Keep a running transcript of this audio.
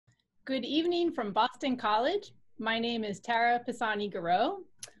Good evening from Boston College. My name is Tara Pisani-Garreau.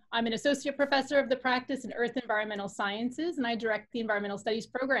 I'm an associate professor of the practice in Earth Environmental Sciences, and I direct the Environmental Studies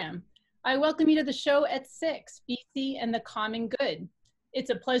program. I welcome you to the show at 6, BC and the Common Good.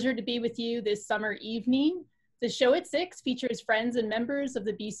 It's a pleasure to be with you this summer evening. The show at 6 features friends and members of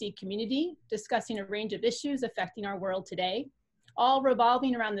the BC community discussing a range of issues affecting our world today, all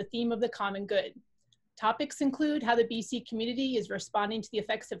revolving around the theme of the common good. Topics include how the BC community is responding to the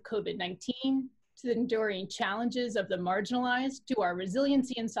effects of COVID-19, to the enduring challenges of the marginalized, to our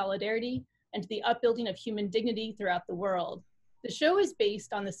resiliency and solidarity, and to the upbuilding of human dignity throughout the world. The show is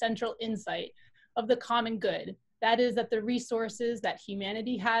based on the central insight of the common good, that is, that the resources that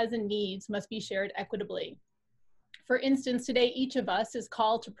humanity has and needs must be shared equitably. For instance, today each of us is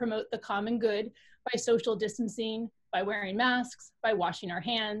called to promote the common good by social distancing, by wearing masks, by washing our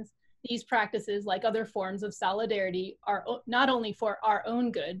hands. These practices, like other forms of solidarity, are not only for our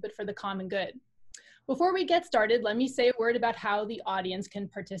own good, but for the common good. Before we get started, let me say a word about how the audience can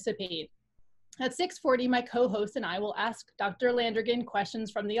participate. At 6:40, my co-host and I will ask Dr. Landrigan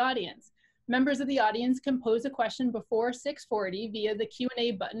questions from the audience. Members of the audience can pose a question before 6:40 via the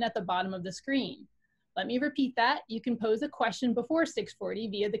Q&A button at the bottom of the screen. Let me repeat that. You can pose a question before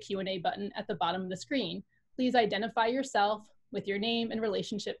 6:40 via the Q&A button at the bottom of the screen. Please identify yourself with your name and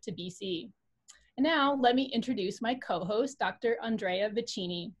relationship to BC. And now let me introduce my co-host, Dr. Andrea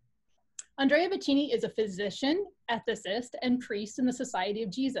Vicini. Andrea Vicini is a physician, ethicist, and priest in the Society of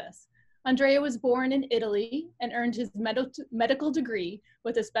Jesus. Andrea was born in Italy and earned his medical degree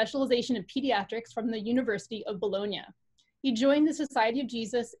with a specialization in pediatrics from the University of Bologna. He joined the Society of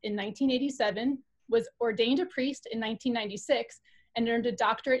Jesus in 1987, was ordained a priest in 1996, and earned a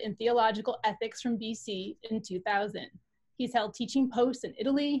doctorate in theological ethics from BC in 2000. He's held teaching posts in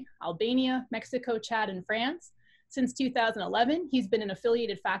Italy, Albania, Mexico, Chad, and France. Since 2011, he's been an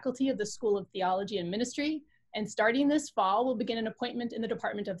affiliated faculty of the School of Theology and Ministry, and starting this fall, will begin an appointment in the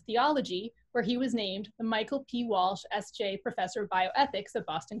Department of Theology, where he was named the Michael P. Walsh, S.J. Professor of Bioethics at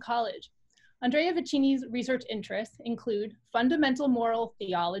Boston College. Andrea Vicini's research interests include fundamental moral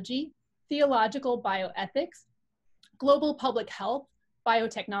theology, theological bioethics, global public health,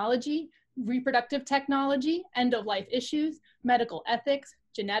 biotechnology, reproductive technology, end-of-life issues, medical ethics,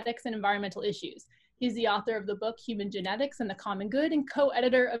 genetics, and environmental issues. He's the author of the book Human Genetics and the Common Good and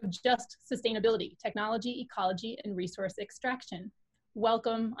co-editor of Just Sustainability, Technology, Ecology, and Resource Extraction.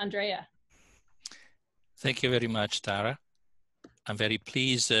 Welcome, Andrea. Thank you very much, Tara. I'm very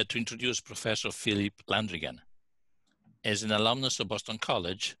pleased to introduce Professor Philip Landrigan. As an alumnus of Boston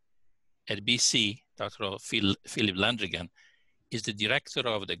College, at BC, Dr. Philip Landrigan is the director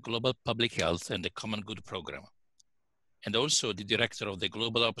of the Global Public Health and the Common Good Program, and also the director of the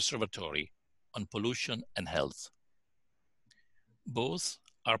Global Observatory on Pollution and Health. Both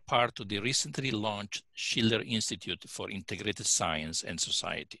are part of the recently launched Schiller Institute for Integrated Science and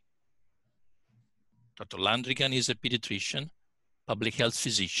Society. Dr. Landrigan is a pediatrician, public health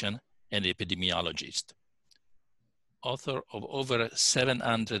physician, and epidemiologist. Author of over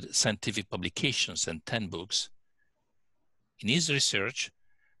 700 scientific publications and 10 books. In his research,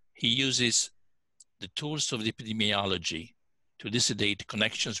 he uses the tools of the epidemiology to elucidate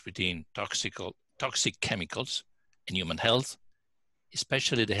connections between toxic chemicals and human health,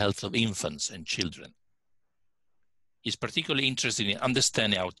 especially the health of infants and children. He's particularly interested in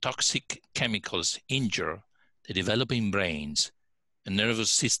understanding how toxic chemicals injure the developing brains and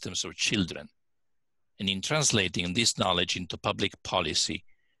nervous systems of children, and in translating this knowledge into public policy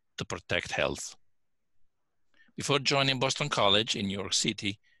to protect health. Before joining Boston College in New York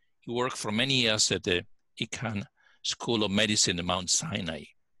City, he worked for many years at the Icahn School of Medicine at Mount Sinai.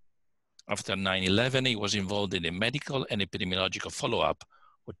 After 9/11, he was involved in the medical and epidemiological follow-up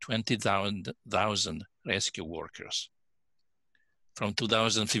with 20,000 rescue workers. From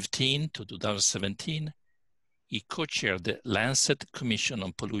 2015 to 2017, he co-chaired the Lancet Commission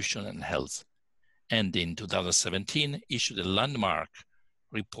on Pollution and Health, and in 2017 issued a landmark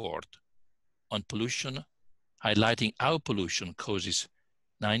report on pollution, highlighting how pollution causes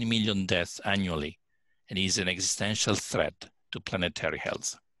 9 million deaths annually and is an existential threat to planetary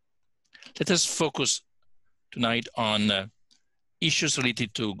health. Let us focus tonight on issues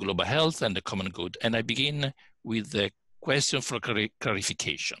related to global health and the common good, and I begin with the question for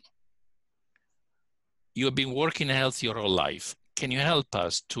clarification. You have been working in health your whole life. Can you help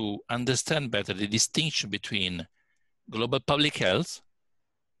us to understand better the distinction between global public health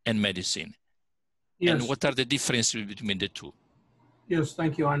and medicine? Yes. And what are the differences between the two? Yes,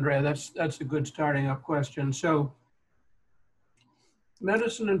 thank you, Andrea. That's a good starting up question. So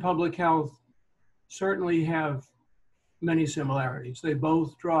medicine and public health certainly have many similarities. They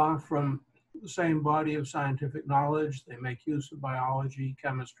both draw from the same body of scientific knowledge. They make use of biology,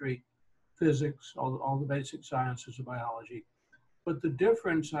 chemistry, physics, all the basic sciences of biology. But the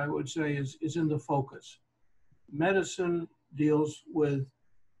difference, I would say, is in the focus. Medicine deals with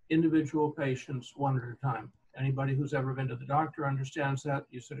individual patients one at a time. Anybody who's ever been to the doctor understands that.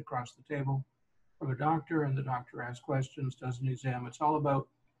 You sit across the table from a doctor and the doctor asks questions, does an exam. It's all about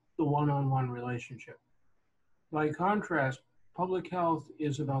the one-on-one relationship. By contrast, public health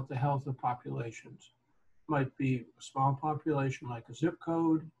is about the health of populations. It might be a small population like a zip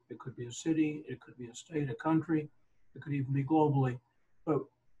code, it could be a city, it could be a state, a country, it could even be globally. But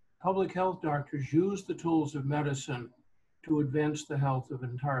public health doctors use the tools of medicine to advance the health of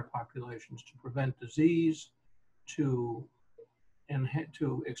entire populations, to prevent disease, to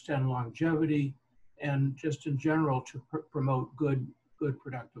extend longevity, and just in general to promote good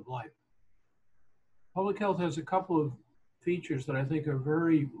productive life. Public health has a couple of features that I think are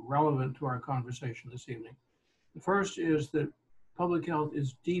very relevant to our conversation this evening. The first is that public health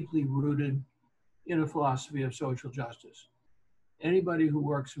is deeply rooted in a philosophy of social justice. Anybody who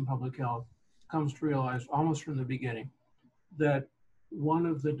works in public health comes to realize almost from the beginning that one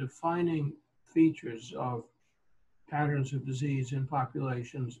of the defining features of patterns of disease in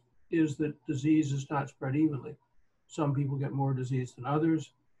populations is that disease is not spread evenly. Some people get more disease than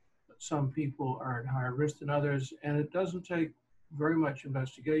others. Some people are at higher risk than others, and it doesn't take very much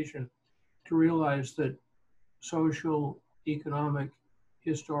investigation to realize that social, economic,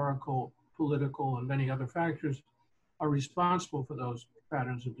 historical, political, and many other factors are responsible for those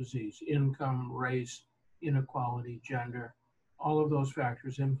patterns of disease. Income, race, inequality, gender, all of those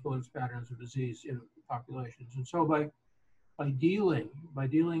factors influence patterns of disease in populations. And so by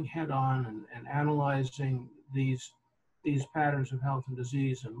dealing head on and analyzing these patterns of health and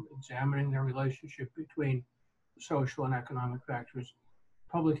disease and examining their relationship between social and economic factors,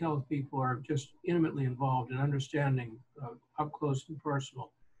 public health people are just intimately involved in understanding up close and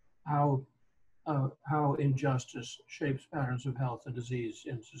personal how injustice shapes patterns of health and disease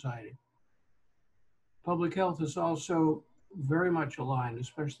in society. Public health is also very much aligned,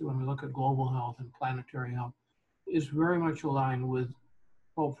 especially when we look at global health and planetary health, is very much aligned with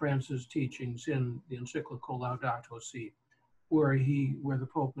Pope Francis' teachings in the encyclical Laudato Si, where the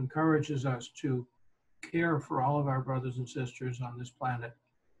Pope encourages us to care for all of our brothers and sisters on this planet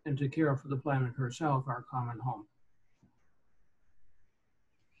and to care for the planet herself, our common home.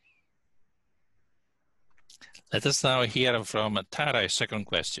 Let us now hear from Tara, a second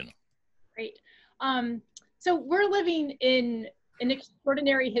question. Great. So we're living in an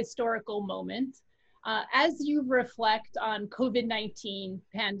extraordinary historical moment. As you reflect on COVID-19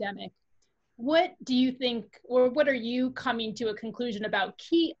 pandemic, what do you think, or what are you coming to a conclusion about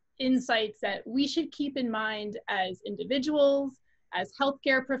key insights that we should keep in mind as individuals, as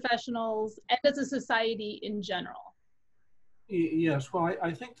healthcare professionals, and as a society in general? Yes, well,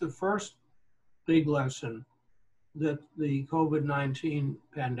 I think the first big lesson that the COVID-19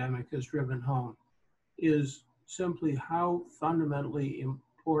 pandemic has driven home is simply how fundamentally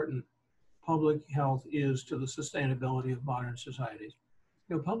important public health is to the sustainability of modern societies.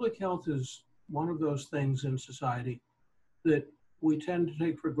 You know, public health is one of those things in society that we tend to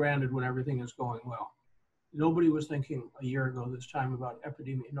take for granted when everything is going well. Nobody was thinking a year ago this time about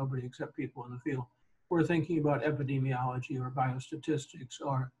epidemiology, nobody except people in the field were thinking about epidemiology or biostatistics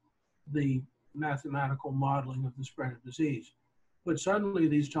or the mathematical modeling of the spread of disease. But suddenly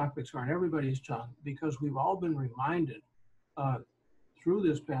these topics are on everybody's tongue because we've all been reminded through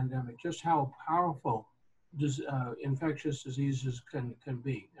this pandemic just how powerful infectious diseases can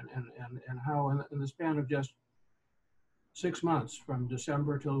be, and how in the span of just 6 months, from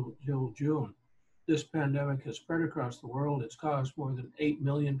December till June, this pandemic has spread across the world. It's caused more than 8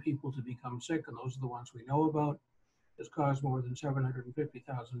 million people to become sick, and those are the ones we know about. It's caused more than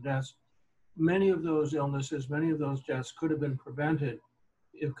 750,000 deaths. Many of those illnesses, many of those deaths could have been prevented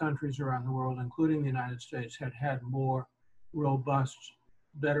if countries around the world, including the United States, had had more robust,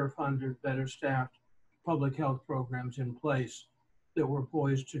 better funded, better staffed public health programs in place that were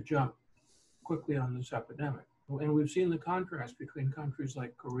poised to jump quickly on this epidemic. And we've seen the contrast between countries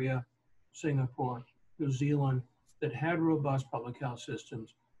like Korea, Singapore, New Zealand, that had robust public health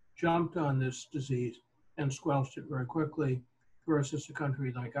systems, jumped on this disease and squelched it very quickly, versus a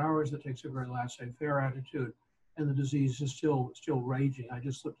country like ours that takes a very laissez-faire attitude, and the disease is still raging. I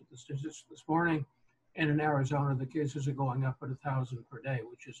just looked at the statistics this morning, and in Arizona, the cases are going up at 1,000 per day,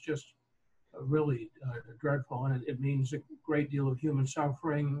 which is just really dreadful, and it means a great deal of human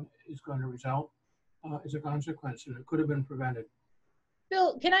suffering is going to result as a consequence, and it could have been prevented.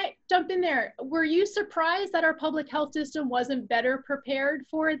 Bill, can I jump in there? Were you surprised that our public health system wasn't better prepared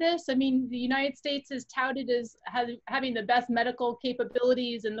for this? I mean, the United States is touted as having the best medical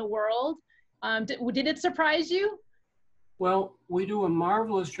capabilities in the world. Did it surprise you? Well, we do a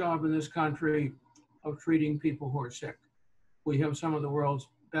marvelous job in this country of treating people who are sick. We have some of the world's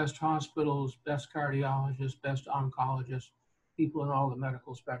best hospitals, best cardiologists, best oncologists, people in all the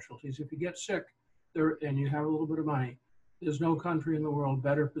medical specialties. If you get sick and you have a little bit of money, there's no country in the world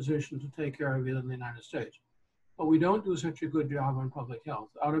better positioned to take care of you than the United States. But we don't do such a good job on public health.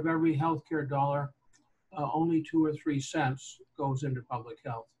 Out of every healthcare dollar, only 2 or 3 cents goes into public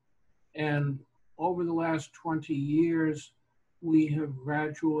health. And over the last 20 years, we have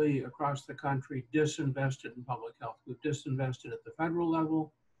gradually across the country disinvested in public health. We've disinvested at the federal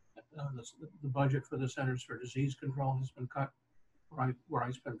level. The budget for the Centers for Disease Control has been cut, where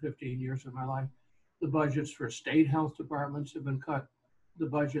I spent 15 years of my life. The budgets for state health departments have been cut. The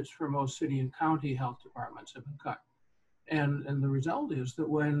budgets for most city and county health departments have been cut. And the result is that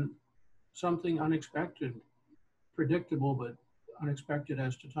when something unexpected, predictable, but unexpected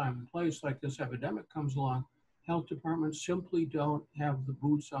as to time and place, like this epidemic comes along, health departments simply don't have the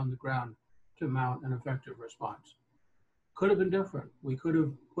boots on the ground to mount an effective response. Could have been different. We could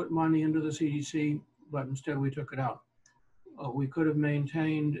have put money into the CDC, but instead we took it out. We could have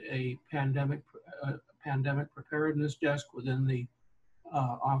maintained a pandemic preparedness desk within the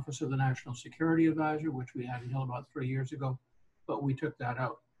Office of the National Security Advisor, which we had until about 3 years ago, but we took that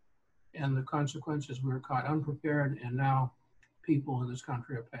out. And the consequences, we were caught unprepared, and now people in this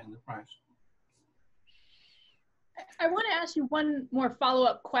country are paying the price. I want to ask you one more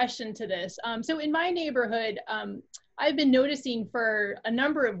follow-up question to this. So in my neighborhood, I've been noticing for a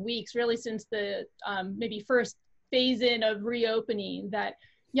number of weeks, really since the maybe first phase in of reopening, that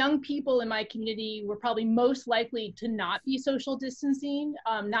young people in my community were probably most likely to not be social distancing,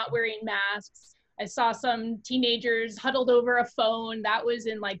 not wearing masks. I saw some teenagers huddled over a phone. That was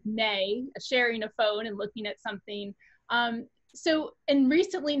in like May, sharing a phone and looking at something. And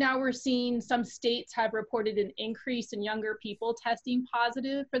recently now we're seeing some states have reported an increase in younger people testing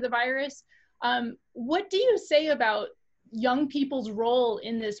positive for the virus. What do you say about young people's role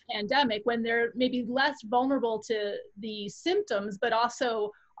in this pandemic when they're maybe less vulnerable to the symptoms, but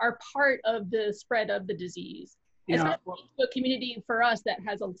also are part of the spread of the disease? Yeah, a community for us that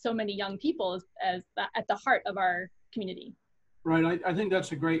has so many young people as at the heart of our community. Right, I think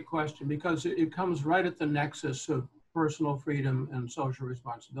that's a great question because it comes right at the nexus of personal freedom and social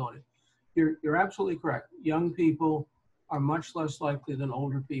responsibility. You're absolutely correct. Young people are much less likely than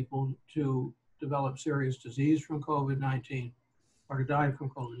older people to develop serious disease from COVID-19 or to die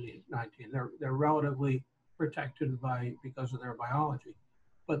from COVID-19. They're relatively protected because of their biology,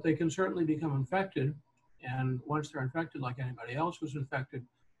 but they can certainly become infected. And once they're infected, like anybody else who's infected,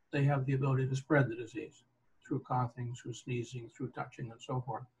 they have the ability to spread the disease through coughing, through sneezing, through touching, and so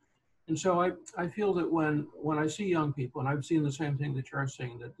forth. And so I feel that when I see young people, and I've seen the same thing that you're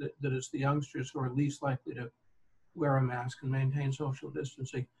saying, that it's the youngsters who are least likely to wear a mask and maintain social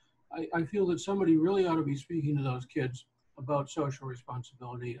distancing, I feel that somebody really ought to be speaking to those kids about social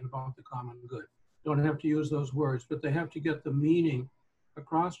responsibility and about the common good. Don't have to use those words, but they have to get the meaning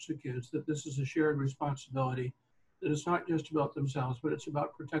across to kids that this is a shared responsibility, that it's not just about themselves, but it's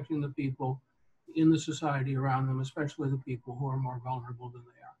about protecting the people in the society around them, especially the people who are more vulnerable than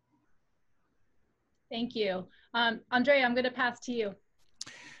they are. Thank you. Andrea, I'm going to pass to you.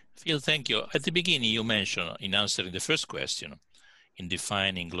 Phil, thank you. At the beginning, you mentioned, in answering the first question, in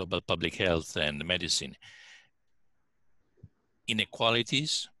defining global public health and medicine,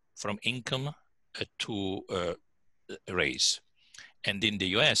 inequalities from income to race. And in the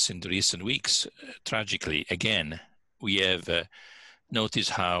US, in the recent weeks, tragically, again, we have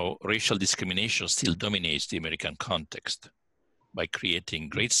noticed how racial discrimination still dominates the American context by creating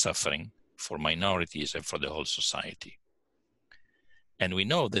great suffering for minorities and for the whole society. And we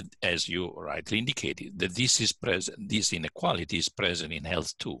know that, as you rightly indicated, that this inequality is present in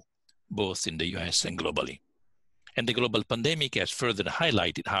health too, both in the US and globally. And the global pandemic has further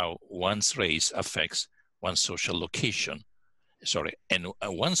highlighted how one's race affects one's social location, and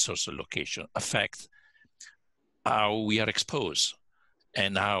one social location affects how we are exposed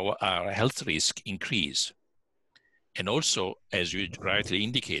and how our health risk increase. And also, as you rightly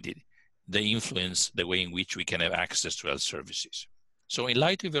indicated, they influence the way in which we can have access to health services. So in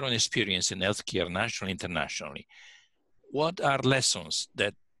light of your own experience in healthcare, nationally, internationally, what are lessons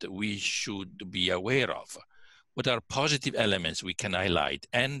that we should be aware of? What are positive elements we can highlight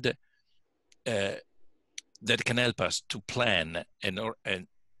and that can help us to plan and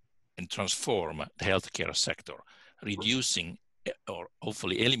transform the healthcare sector, reducing or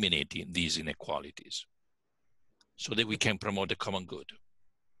hopefully eliminating these inequalities so that we can promote the common good.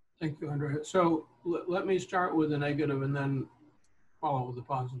 Thank you, Andrea. So let me start with the negative and then follow with the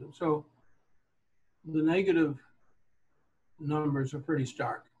positive. So the negative numbers are pretty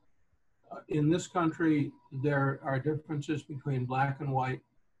stark. In this country, there are differences between black and white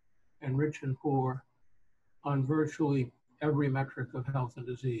and rich and poor on virtually every metric of health and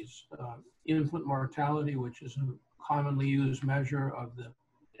disease. Infant mortality, which is a commonly used measure of the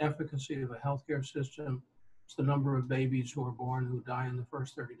efficacy of a healthcare system, it's the number of babies who are born who die in the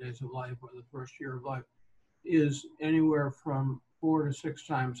first 30 days of life or the first year of life, is anywhere from 4 to 6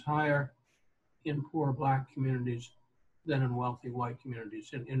 times higher in poor black communities than in wealthy white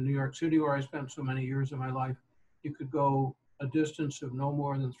communities. In New York City, where I spent so many years of my life, you could go a distance of no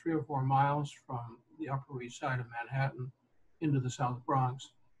more than 3 or 4 miles from the Upper East Side of Manhattan into the South Bronx,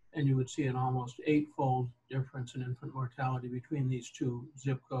 and you would see an almost 8-fold difference in infant mortality between these two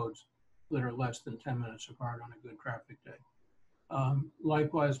zip codes that are less than 10 minutes apart on a good traffic day.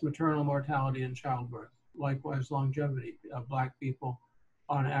 Likewise, maternal mortality and childbirth. Likewise, longevity. Black people,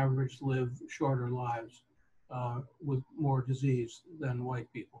 on average, live shorter lives with more disease than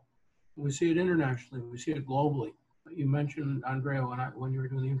white people. We see it internationally. We see it globally. You mentioned, Andrea, when you were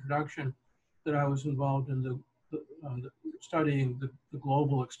doing the introduction, that I was involved in studying the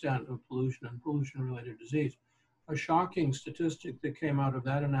global extent of pollution and pollution-related disease. A shocking statistic that came out of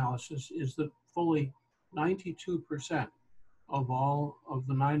that analysis is that fully 92% of all of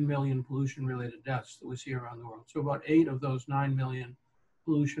the 9 million pollution-related deaths that we see around the world, so about 8 of those 9 million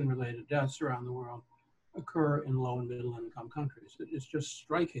pollution-related deaths around the world, occur in low and middle income countries. It's just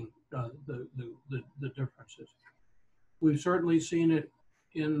striking, the differences. We've certainly seen it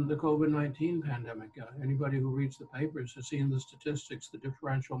in the COVID-19 pandemic. Anybody who reads the papers has seen the statistics, the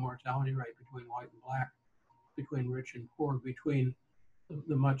differential mortality rate between white and black, between rich and poor, between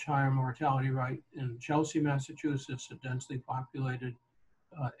the much higher mortality rate in Chelsea, Massachusetts, a densely populated,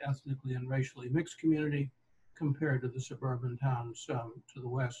 ethnically and racially mixed community, compared to the suburban towns to the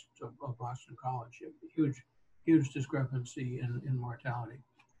west of Boston College. Huge discrepancy in mortality.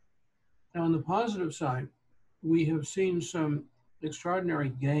 Now, on the positive side, we have seen some extraordinary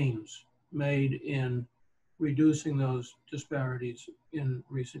gains made in reducing those disparities in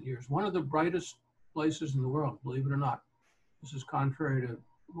recent years. One of the brightest places in the world, believe it or not, this is contrary to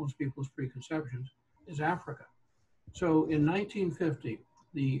most people's preconceptions, is Africa. So in 1950,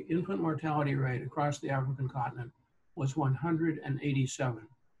 the infant mortality rate across the African continent was 187.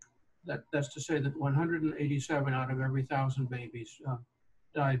 That's to say that 187 out of every 1,000 babies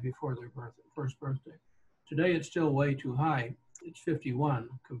died before their first birthday. Today, it's still way too high. It's 51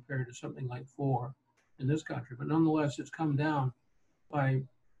 compared to something like 4 in this country. But nonetheless, it's come down by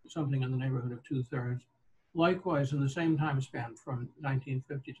something in the neighborhood of 2/3. Likewise, in the same time span from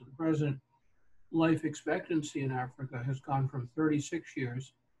 1950 to the present, life expectancy in Africa has gone from 36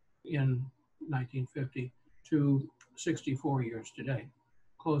 years in 1950 to 64 years today,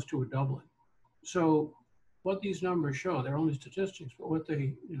 close to a doubling. So what these numbers show, they're only statistics, but what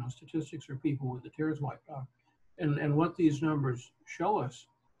they, statistics are people with the tears wiped off. And what these numbers show us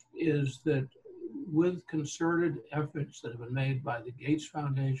is that with concerted efforts that have been made by the Gates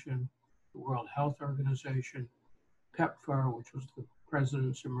Foundation, the World Health Organization, PEPFAR, which was the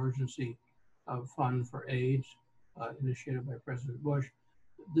President's Emergency Fund for AIDS, initiated by President Bush,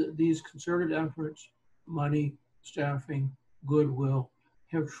 these concerted efforts, money, staffing, goodwill,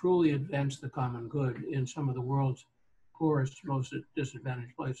 have truly advanced the common good in some of the world's poorest, most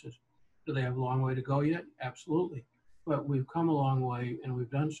disadvantaged places. Do they have a long way to go yet? Absolutely. But we've come a long way, and we've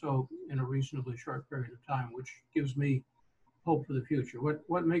done so in a reasonably short period of time, which gives me hope for the future.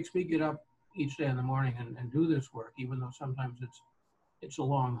 What makes me get up each day in the morning and do this work, even though sometimes it's a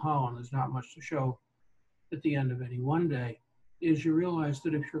long haul and there's not much to show at the end of any one day, is you realize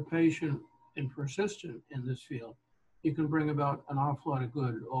that if you're patient and persistent in this field, you can bring about an awful lot of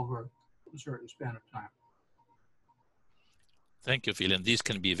good over a certain span of time. Thank you, Phil. And this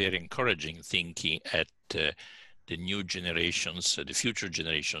can be very encouraging, thinking at the new generations, the future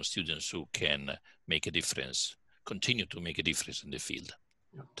generation students who can make a difference, continue to make a difference in the field.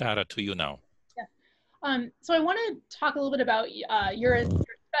 Yeah. Tara, to you now. Yeah. So I want to talk a little bit about your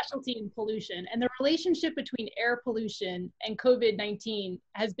specialty in pollution, and the relationship between air pollution and COVID-19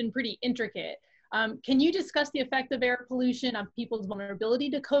 has been pretty intricate. Can you discuss the effect of air pollution on people's vulnerability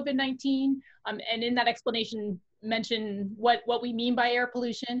to COVID-19? And in that explanation, mention what we mean by air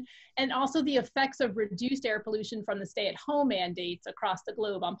pollution, and also the effects of reduced air pollution from the stay-at-home mandates across the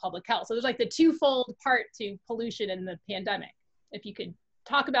globe on public health. So there's like the twofold part to pollution in the pandemic. If you could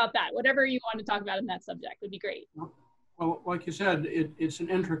talk about that, whatever you want to talk about in that subject would be great. Well, like you said, it's an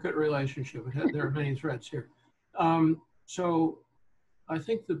intricate relationship. There are many threads here. So I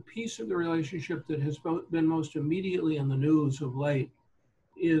think the piece of the relationship that has been most immediately in the news of late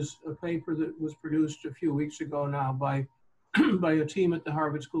is a paper that was produced a few weeks ago now by, by a team at the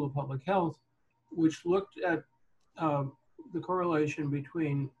Harvard School of Public Health, which looked at the correlation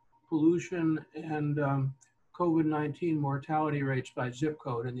between pollution and COVID-19 mortality rates by zip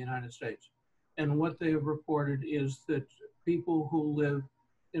code in the United States. And what they have reported is that people who live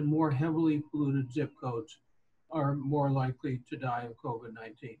in more heavily polluted zip codes are more likely to die of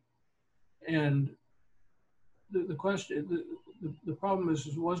COVID-19. And the question, the problem is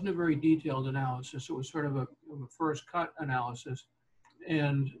it wasn't a very detailed analysis. It was sort of a first cut analysis.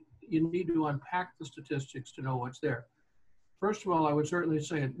 And you need to unpack the statistics to know what's there. First of all, I would certainly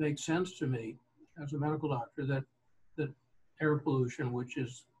say it makes sense to me as a medical doctor that air pollution, which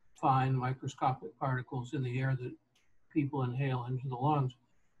is fine microscopic particles in the air that people inhale into the lungs,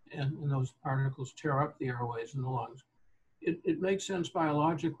 and those particles tear up the airways in the lungs. It makes sense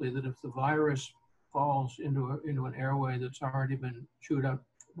biologically that if the virus falls into an airway that's already been chewed up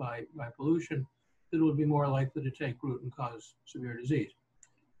by pollution, it will be more likely to take root and cause severe disease.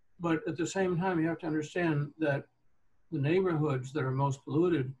 But at the same time, you have to understand that the neighborhoods that are most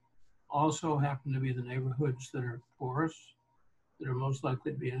polluted also happen to be the neighborhoods that are poorest, that are most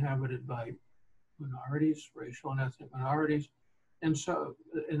likely to be inhabited by minorities, racial and ethnic minorities. And so,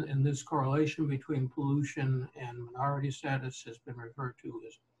 and this correlation between pollution and minority status has been referred to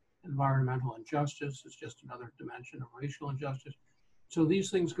as environmental injustice. It's just another dimension of racial injustice. So these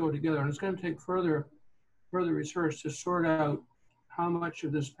things go together, and it's going to take further research to sort out how much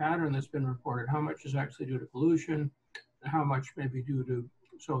of this pattern that's been reported, how much is actually due to pollution, and how much may be due to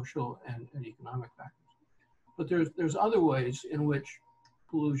social and economic factors. But there's other ways in which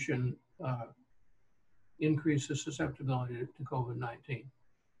pollution increases susceptibility to COVID-19.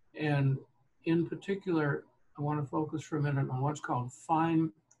 And in particular, I want to focus for a minute on what's called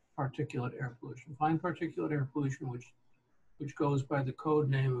fine particulate air pollution. Fine particulate air pollution, which goes by the code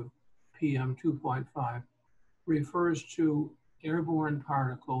name of PM 2.5, refers to airborne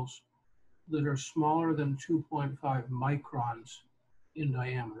particles that are smaller than 2.5 microns in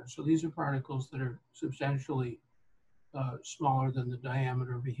diameter. So these are particles that are substantially smaller than the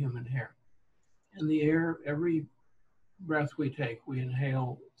diameter of a human hair. And the air, every breath we take, we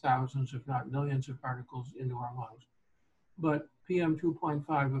inhale thousands, if not millions of particles into our lungs. But PM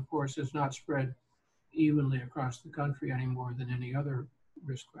 2.5, of course, is not spread evenly across the country any more than any other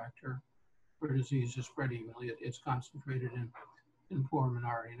risk factor for disease is spread evenly. It's concentrated in poor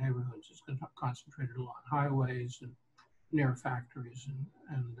minority neighborhoods. It's concentrated along highways and near factories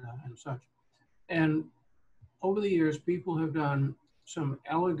and such. And over the years, people have done some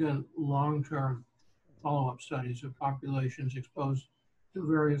elegant long-term follow-up studies of populations exposed to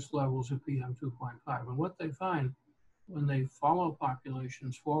various levels of PM 2.5. And what they find when they follow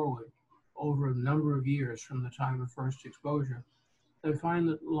populations forward over a number of years from the time of first exposure, they find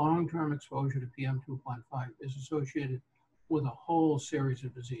that long-term exposure to PM 2.5 is associated with a whole series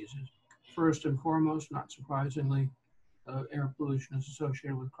of diseases. First and foremost, not surprisingly, air pollution is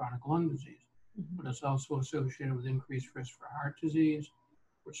associated with chronic lung disease, but it's also associated with increased risk for heart disease,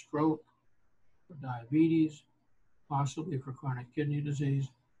 for stroke, for diabetes, possibly for chronic kidney disease,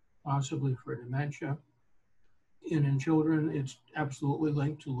 possibly for dementia. And in children, it's absolutely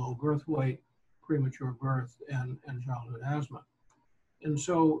linked to low birth weight, premature birth, and childhood asthma. And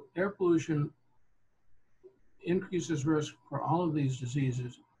so air pollution increases risk for all of these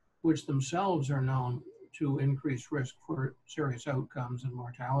diseases, which themselves are known to increase risk for serious outcomes and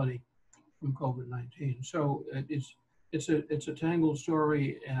mortality from COVID-19. So it's a tangled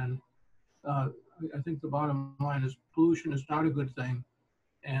story, and I think the bottom line is pollution is not a good thing,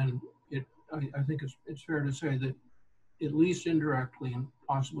 and I think it's fair to say that at least indirectly and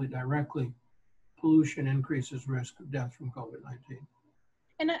possibly directly, pollution increases risk of death from COVID-19.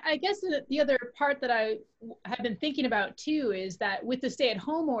 And I guess the other part that I have been thinking about too is that with the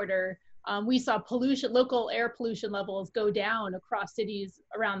stay-at-home order, we saw local air pollution levels go down across cities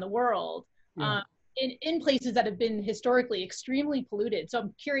around the world, yeah. In places that have been historically extremely polluted. So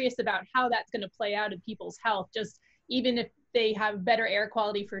I'm curious about how that's going to play out in people's health. Just even if they have better air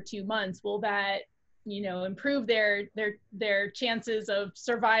quality for 2 months, will that, improve their chances of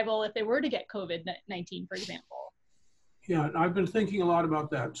survival if they were to get COVID-19, for example? Yeah, I've been thinking a lot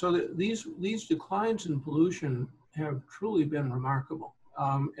about that. So these declines in pollution have truly been remarkable,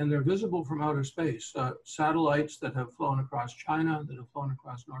 and they're visible from outer space. Satellites that have flown across China, that have flown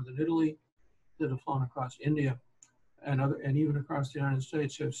across northern Italy, that have flown across India, and even across the United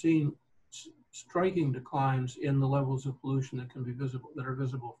States have seen striking declines in the levels of pollution that can be visible, that are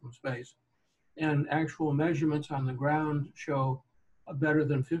visible from space. And actual measurements on the ground show a better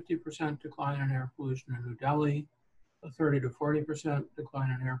than 50% decline in air pollution in New Delhi, a 30 to 40%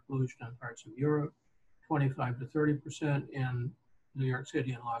 decline in air pollution in parts of Europe, 25 to 30% in New York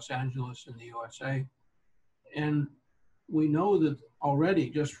City and Los Angeles in the USA. And we know that already,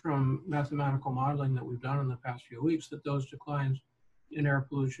 just from mathematical modeling that we've done in the past few weeks, that those declines in air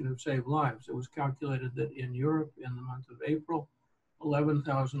pollution have saved lives. It was calculated that in Europe, in the month of April,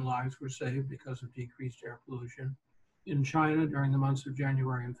 11,000 lives were saved because of decreased air pollution. In China, during the months of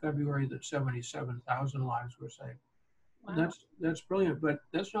January and February, that 77,000 lives were saved. Wow. That's brilliant, but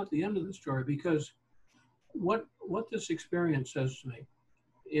that's not the end of the story, because what this experience says to me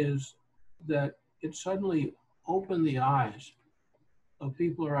is that it suddenly opened the eyes of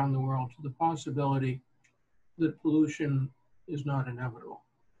people around the world to the possibility that pollution is not inevitable,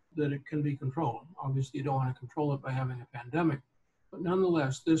 that it can be controlled. Obviously, you don't want to control it by having a pandemic, but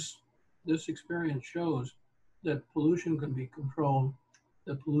nonetheless, this experience shows that pollution can be controlled,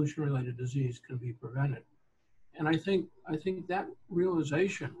 that pollution-related disease can be prevented. And I think that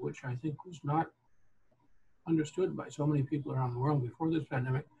realization, which I think was not understood by so many people around the world before this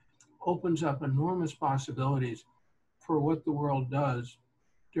pandemic, opens up enormous possibilities for what the world does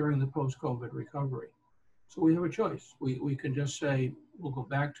during the post-COVID recovery. So we have a choice. We can just say, we'll go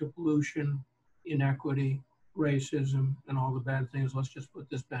back to pollution, inequity, racism, and all the bad things. Let's just put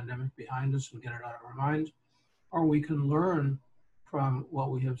this pandemic behind us and get it out of our minds. Or we can learn from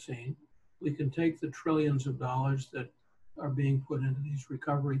what we have seen. We can take the trillions of dollars that are being put into these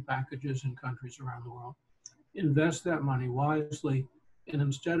recovery packages in countries around the world, invest that money wisely, and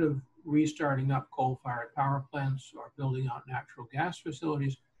instead of restarting up coal-fired power plants or building out natural gas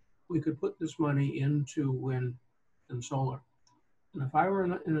facilities, we could put this money into wind and solar. And if I were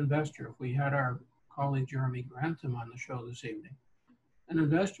an investor, if we had our colleague Jeremy Grantham on the show this evening, an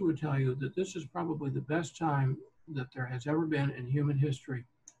investor would tell you that this is probably the best time that there has ever been in human history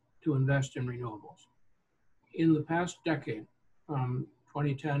to invest in renewables. In the past decade, from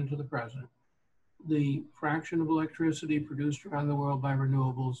 2010 to the present, the fraction of electricity produced around the world by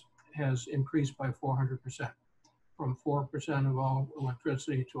renewables has increased by 400%, from 4% of all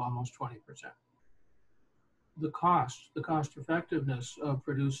electricity to almost 20%. The cost effectiveness of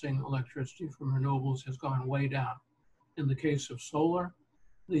producing electricity from renewables has gone way down. In the case of solar,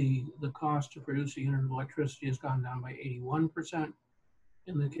 the cost to produce a unit of electricity has gone down by 81%.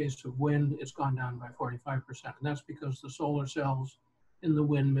 In the case of wind, it's gone down by 45%. And that's because the solar cells in the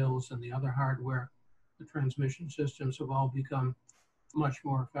windmills and the other hardware, the transmission systems have all become much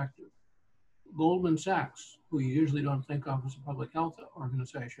more effective. Goldman Sachs, who you usually don't think of as a public health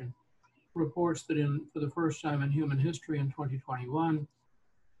organization, reports that for the first time in human history in 2021,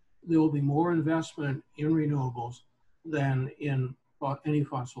 there will be more investment in renewables than in any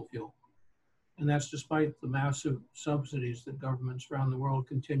fossil fuel. And that's despite the massive subsidies that governments around the world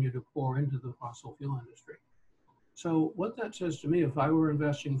continue to pour into the fossil fuel industry. So what that says to me, if I were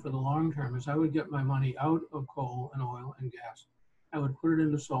investing for the long term, is I would get my money out of coal and oil and gas. I would put it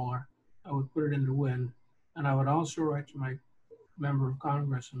into solar, I would put it into wind, and I would also write to my member of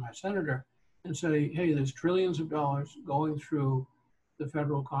Congress and my senator and say, hey, there's trillions of dollars going through the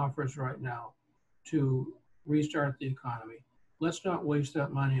federal coffers right now to restart the economy. Let's not waste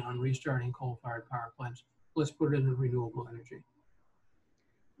that money on restarting coal-fired power plants. Let's put it in renewable energy.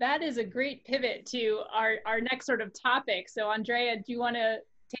 That is a great pivot to our next sort of topic. So Andrea, do you want to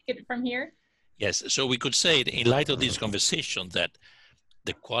take it from here? Yes, so we could say in light of this conversation that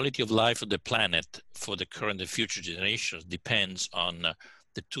the quality of life of the planet for the current and future generations depends on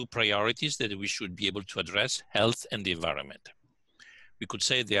the two priorities that we should be able to address, health and the environment. We could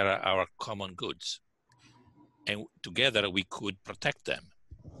say they are our common goods, and together we could protect them.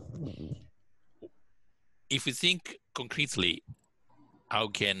 If we think concretely, how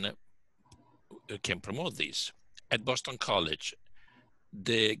can promote this? At Boston College,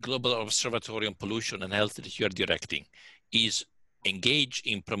 the Global Observatory on Pollution and Health that you are directing is engaged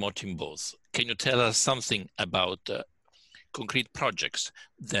in promoting both. Can you tell us something about concrete projects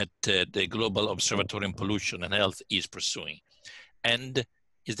that the Global Observatory on Pollution and Health is pursuing? And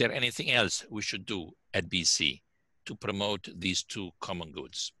is there anything else we should do at BC to promote these two common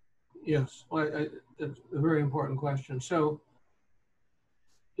goods? Yes, well, it's a very important question. So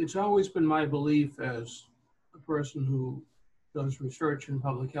it's always been my belief as a person who does research in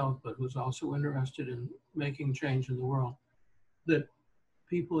public health, but who's also interested in making change in the world, that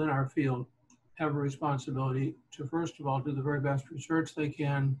people in our field have a responsibility to, first of all, do the very best research they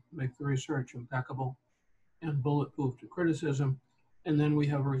can, make the research impeccable and bulletproof to criticism, And then we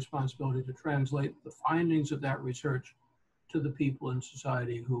have a responsibility to translate the findings of that research to the people in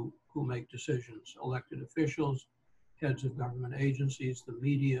society who make decisions, elected officials, heads of government agencies, the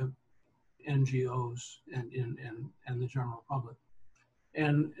media, NGOs, and the general public.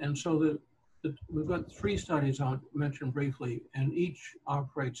 And so we've got 3 studies I'll mention briefly, and each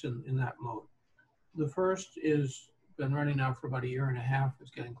operates in that mode. The first is been running now for about 1.5 years,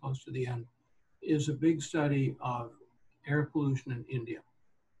 it's getting close to the end, is a big study of air pollution in India.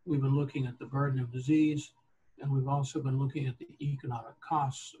 We've been looking at the burden of disease, and we've also been looking at the economic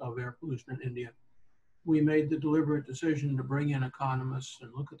costs of air pollution in India. We made the deliberate decision to bring in economists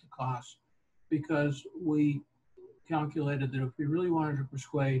and look at the costs because we calculated that if we really wanted to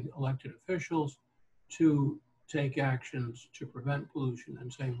persuade elected officials to take actions to prevent pollution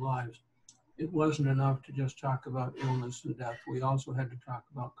and save lives, it wasn't enough to just talk about illness and death. We also had to talk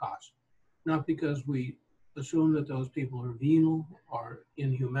about costs. Not because we assume that those people are venal or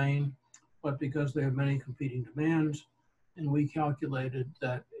inhumane, but because they have many competing demands. And we calculated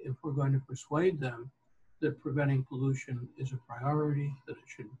that if we're going to persuade them that preventing pollution is a priority, that it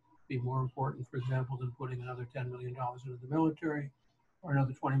should be more important, for example, than putting another $10 million into the military or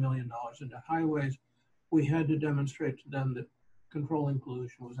another $20 million into highways, we had to demonstrate to them that controlling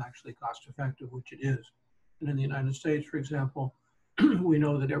pollution was actually cost effective, which it is. And in the United States, for example, we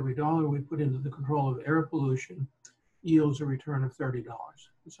know that every dollar we put into the control of air pollution yields a return of $30.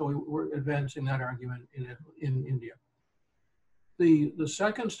 So we're advancing that argument in India. The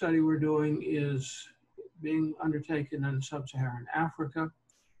second study we're doing is being undertaken in sub-Saharan Africa.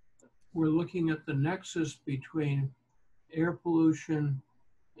 We're looking at the nexus between air pollution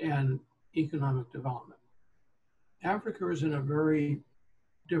and economic development. Africa is in a very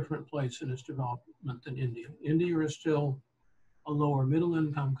different place in its development than India. India is still a lower middle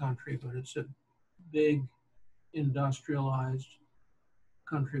income country, but it's a big industrialized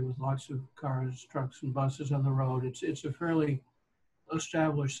country with lots of cars, trucks, and buses on the road. It's a fairly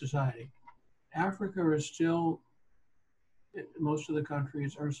established society. Africa is still, most of the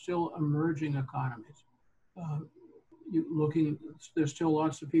countries are still emerging economies. There's still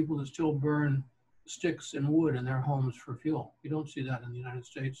lots of people that still burn sticks and wood in their homes for fuel. You don't see that in the United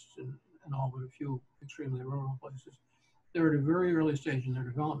States and all but a few extremely rural places. They're at a very early stage in their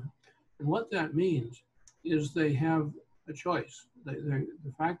development. And what that means is they have a choice. The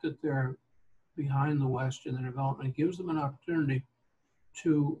fact that they're behind the West in their development gives them an opportunity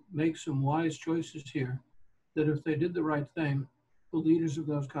to make some wise choices here, that if they did the right thing, the leaders of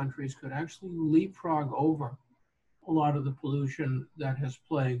those countries could actually leapfrog over a lot of the pollution that has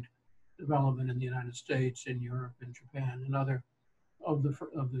plagued development in the United States, in Europe, in Japan, and other of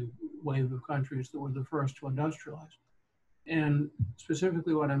the wave of countries that were the first to industrialize. And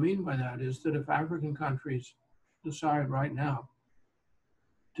specifically what I mean by that is that if African countries decide right now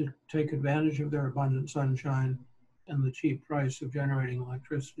to take advantage of their abundant sunshine and the cheap price of generating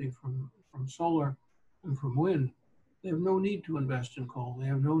electricity from solar and from wind, they have no need to invest in coal. They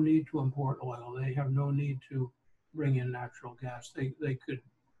have no need to import oil. They have no need to bring in natural gas. They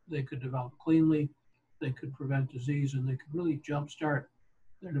could develop cleanly, they could prevent disease, and they could really jumpstart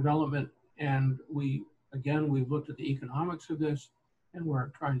their development. And we've looked at the economics of this, and we're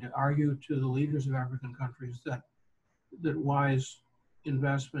trying to argue to the leaders of African countries that wise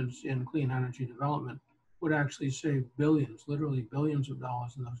investments in clean energy development would actually save billions, literally billions of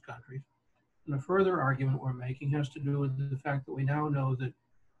dollars in those countries. And a further argument we're making has to do with the fact that we now know that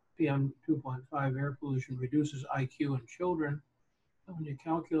PM 2.5 air pollution reduces IQ in children. And when you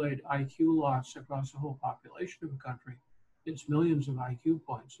calculate IQ loss across the whole population of a country, it's millions of IQ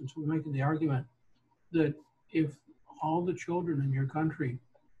points. And so we're making the argument that if all the children in your country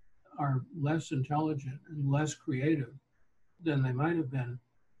are less intelligent and less creative than they might have been,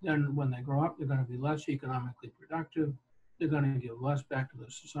 then when they grow up, they're going to be less economically productive. They're going to give less back to the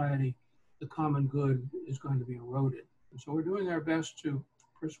society. The common good is going to be eroded. And so we're doing our best to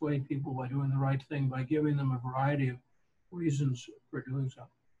persuade people by doing the right thing, by giving them a variety of reasons for doing so.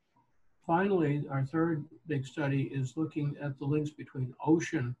 Finally, our third big study is looking at the links between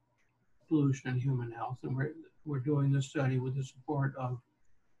ocean pollution and human health. And we're doing this study with the support of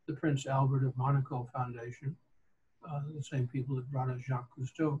the Prince Albert of Monaco Foundation, the same people that brought us Jacques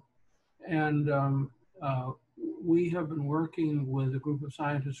Cousteau. And we have been working with a group of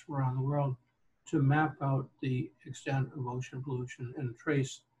scientists from around the world to map out the extent of ocean pollution and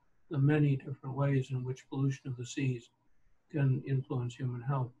trace the many different ways in which pollution of the seas can influence human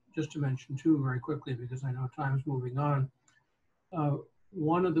health. Just to mention two very quickly, because I know time's moving on.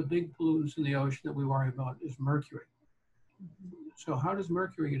 One of the big pollutants in the ocean that we worry about is mercury. So how does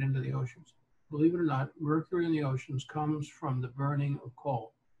mercury get into the oceans? believe it or not, mercury in the oceans comes from the burning of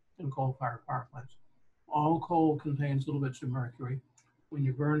coal in coal-fired power plants. All coal contains little bits of mercury. When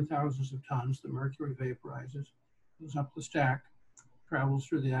you burn thousands of tons, the mercury vaporizes, goes up the stack, travels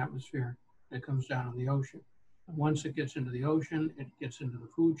through the atmosphere, and it comes down in the ocean. And once it gets into the ocean, it gets into the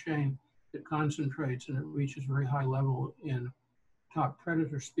food chain, it concentrates, and it reaches very high level in top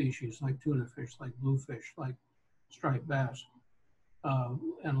predator species like tuna fish, like bluefish, like striped bass,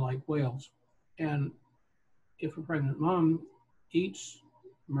 and like whales. And if a pregnant mom eats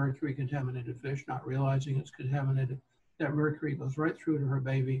mercury contaminated fish, not realizing it's contaminated, that mercury goes right through to her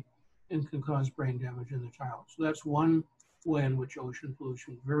baby and can cause brain damage in the child. So that's one way in which ocean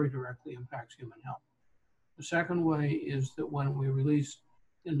pollution very directly impacts human health. The second way is that when we release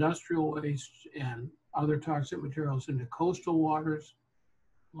industrial waste and other toxic materials into coastal waters,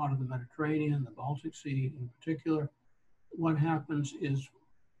 a lot of the Mediterranean, the Baltic Sea in particular, what happens is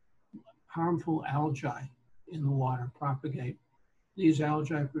harmful algae in the water propagate. These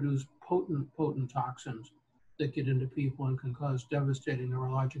algae produce potent toxins that get into people and can cause devastating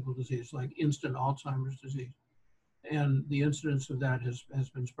neurological disease like instant Alzheimer's disease. And the incidence of that has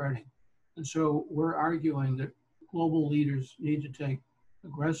been spreading. And so we're arguing that global leaders need to take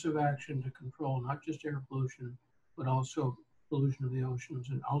aggressive action to control not just air pollution, but also pollution of the oceans.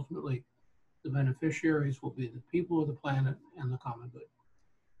 And ultimately, the beneficiaries will be the people of the planet and the common good.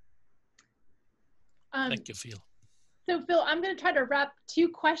 Thank you, Phil. So Phil, I'm going to try to wrap two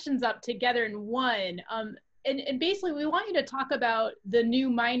questions up together in one. And basically, we want you to talk about the new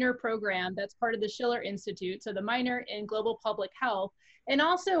minor program that's part of the Schiller Institute, so the minor in global public health, and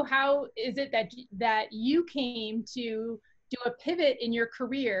also how is it that you came to do a pivot in your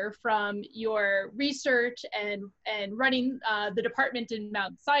career from your research and running the department in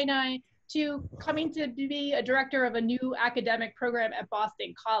Mount Sinai to coming to be a director of a new academic program at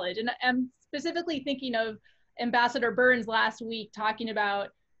Boston College. And I'm specifically thinking of Ambassador Burns last week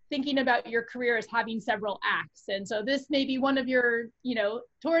thinking about your career as having several acts. And so this may be one of your,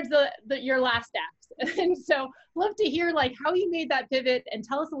 towards your last acts. And so love to hear like how you made that pivot and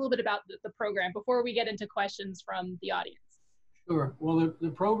tell us a little bit about the program before we get into questions from the audience. Sure. Well, the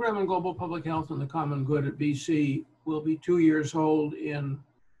program in global public health and the common good at BC will be 2 years old in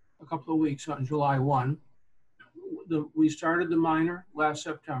a couple of weeks on July 1. We started the minor last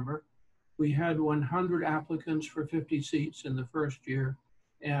September. We had 100 applicants for 50 seats in the first year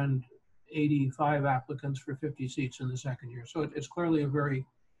and 85 applicants for 50 seats in the second year. So it's clearly a very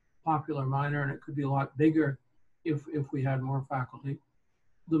popular minor, and it could be a lot bigger if we had more faculty.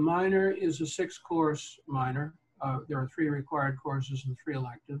 The minor is a 6-course minor. There are 3 required courses and 3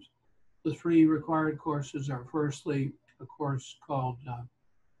 electives. The 3 required courses are firstly a course called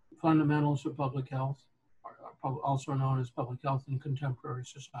Fundamentals of Public Health, also known as Public Health in Contemporary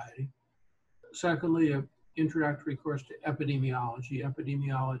Society. Secondly, an introductory course to epidemiology.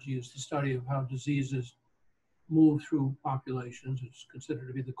 Epidemiology is the study of how diseases move through populations. It's considered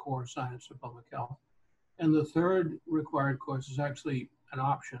to be the core science of public health. And the third required course is actually an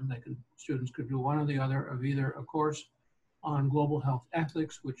option. Students could do one or the other of either a course on global health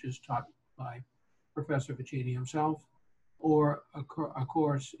ethics, which is taught by Professor Vicini himself, or a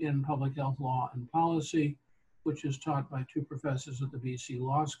course in public health law and policy, which is taught by 2 professors at the BC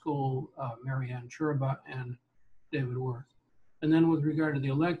Law School, Marianne Churba and David Worth. And then with regard to the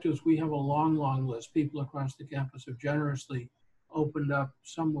electives, we have a long list. People across the campus have generously opened up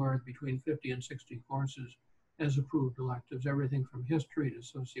somewhere between 50 and 60 courses as approved electives, everything from history to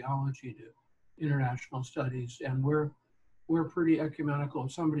sociology to international studies. And we're pretty ecumenical.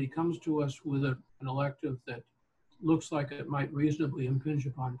 If somebody comes to us with an elective that looks like it might reasonably impinge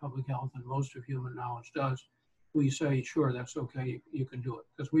upon public health, and most of human knowledge does, we say, sure, that's okay, you can do it.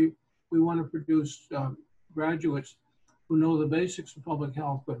 Because we want to produce graduates who know the basics of public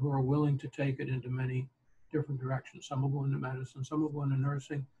health, but who are willing to take it into many different directions. Some will go into medicine, some will go into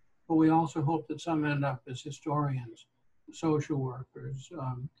nursing, but we also hope that some end up as historians, social workers,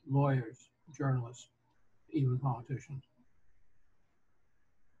 lawyers, journalists, even politicians.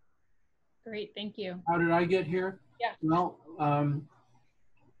 Great, thank you. How did I get here? Yeah. Well,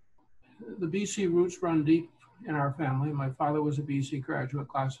 the BC roots run deep in our family. My father was a BC graduate,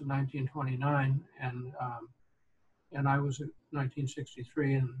 class of 1929, and I was in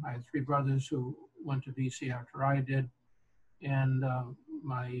 1963, and I had 3 brothers who went to BC after I did, and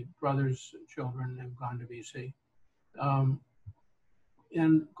my brother's children have gone to BC.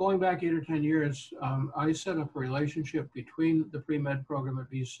 And going back 8 or 10 years, I set up a relationship between the pre-med program at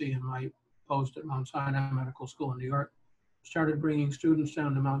BC and my post at Mount Sinai Medical School in New York. Started bringing students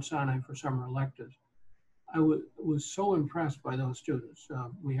down to Mount Sinai for summer electives. was so impressed by those students.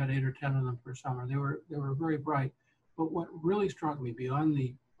 We had 8 or 10 of them per summer. They were very bright. But what really struck me beyond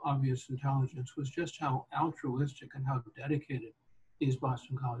the obvious intelligence was just how altruistic and how dedicated these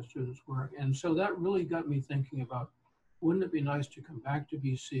Boston College students were. And so that really got me thinking about, wouldn't it be nice to come back to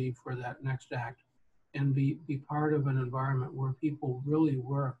BC for that next act and be part of an environment where people really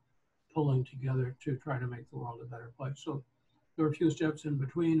were pulling together to try to make the world a better place. So there were a few steps in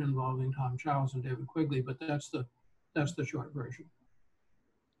between involving Tom Chowles and David Quigley, but that's the short version.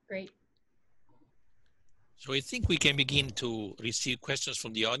 Great. So I think we can begin to receive questions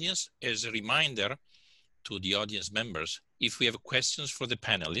from the audience. As a reminder to the audience members, if we have questions for the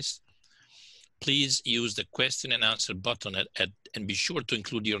panelists, please use the question and answer button and be sure to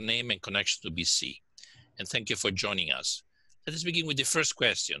include your name and connection to BC. And thank you for joining us. Let us begin with the first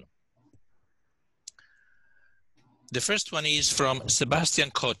question. The first one is from Sebastian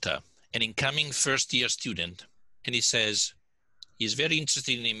Cota, an incoming first-year student, and he says he's very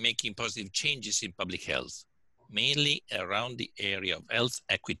interested in making positive changes in public health, mainly around the area of health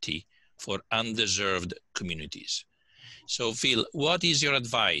equity for underserved communities. So Phil, what is your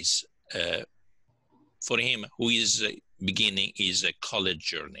advice for him who is beginning his college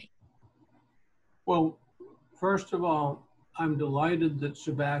journey? Well, first of all, I'm delighted that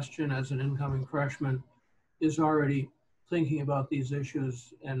Sebastian, as an incoming freshman, is already thinking about these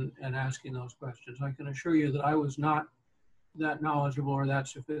issues and asking those questions. I can assure you that I was not that knowledgeable or that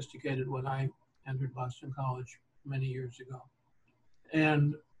sophisticated when I entered Boston College many years ago.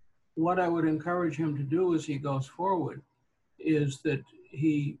 And what I would encourage him to do as he goes forward is that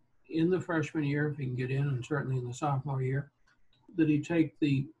he, in the freshman year, if he can get in, and certainly in the sophomore year, that he take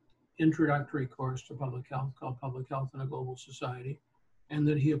the introductory course to public health called Public Health in a Global Society, and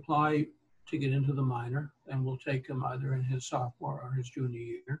that he apply to get into the minor, and we'll take him either in his sophomore or his junior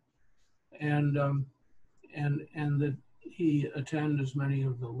year, and that he attend as many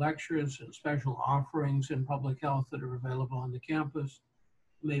of the lectures and special offerings in public health that are available on the campus.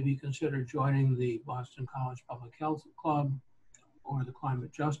 Maybe consider joining the Boston College Public Health Club or the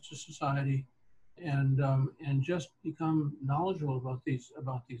Climate Justice Society, and just become knowledgeable about these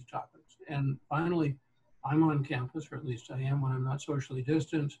topics. And finally, I'm on campus, or at least I am when I'm not socially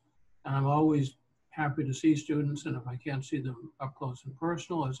distanced, and I'm always happy to see students. And if I can't see them up close and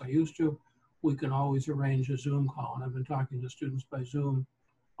personal as I used to, we can always arrange a Zoom call. And I've been talking to students by Zoom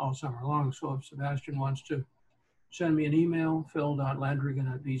all summer long. So if Sebastian wants to send me an email,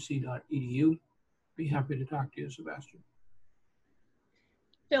 phil.landrigan@bc.edu, be happy to talk to you, Sebastian.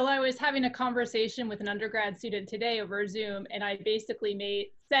 Phil, I was having a conversation with an undergrad student today over Zoom, and I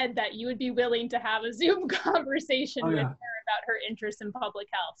basically said that you would be willing to have a Zoom conversation with her about her interest in public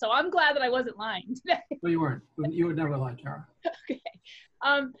health. So I'm glad that I wasn't lying today. Well, you weren't. You would never lie, Tara. Okay.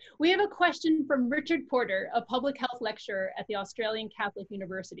 We have a question from Richard Porter, a public health lecturer at the Australian Catholic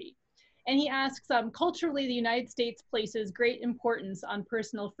University. And he asks, culturally, the United States places great importance on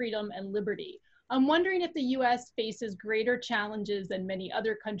personal freedom and liberty. I'm wondering if the US faces greater challenges than many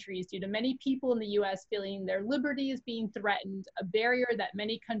other countries due to many people in the US feeling their liberty is being threatened, a barrier that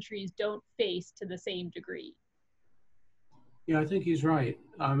many countries don't face to the same degree. Yeah, I think he's right.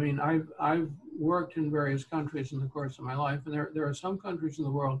 I mean, I've worked in various countries in the course of my life, and there are some countries in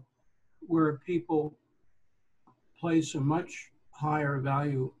the world where people place a much higher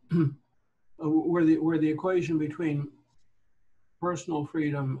value, where the equation between personal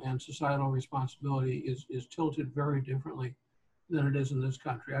freedom and societal responsibility is tilted very differently than it is in this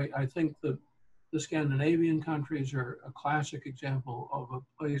country. I think the Scandinavian countries are a classic example of a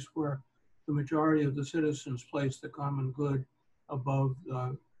place where the majority of the citizens place the common good above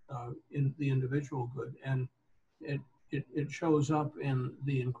in the individual good, and it shows up in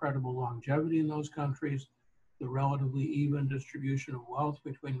the incredible longevity in those countries, the relatively even distribution of wealth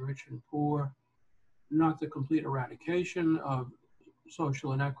between rich and poor, not the complete eradication of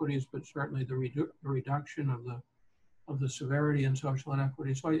social inequities, but certainly the reduction of the severity in social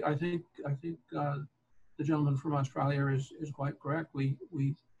inequities. So I think the gentleman from Australia is quite correct. We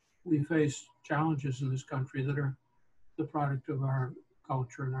face challenges in this country that are the product of our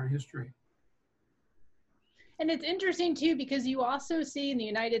culture and our history. And it's interesting too, because you also see in the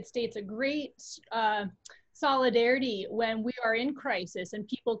United States a great solidarity when we are in crisis and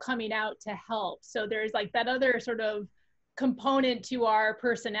people coming out to help. So there's like that other sort of component to our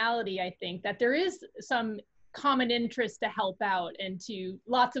personality, I think, that there is some common interest to help out and to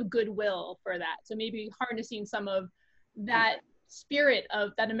lots of goodwill for that. So maybe harnessing some of that spirit,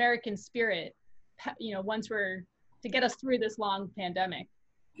 of that American spirit, you know, once we're to get us through this long pandemic.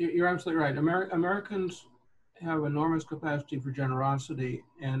 You're absolutely right. Americans have enormous capacity for generosity,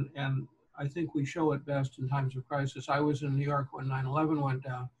 and I think we show it best in times of crisis. I was in New York when 9/11 went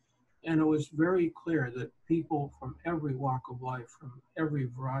down, and it was very clear that people from every walk of life, from every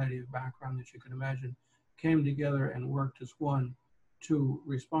variety of background that you can imagine, came together and worked as one to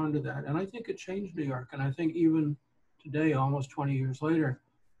respond to that. And I think it changed New York. And I think even today, almost 20 years later,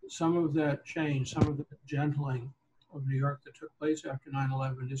 some of that change, some of the gentling of New York that took place after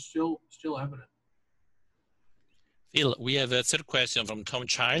 9/11 is still evident. Phil, we have a third question from Tom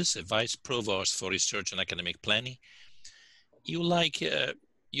Childs, a Vice Provost for Research and Academic Planning. You like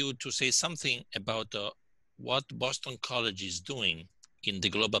you to say something about what Boston College is doing in the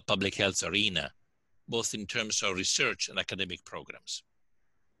global public health arena, both in terms of research and academic programs.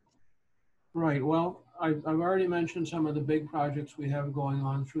 Right. Well, I've already mentioned some of the big projects we have going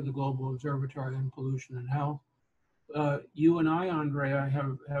on through the Global Observatory on Pollution and Health. You and I, Andrea,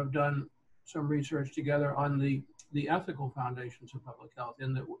 have done some research together on the ethical foundations of public health.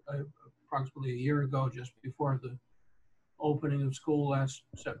 In that, approximately a year ago, just before the opening of school last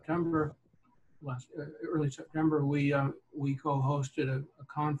September, early September, we co-hosted a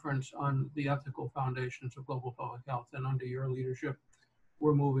conference on the ethical foundations of global public health. And under your leadership,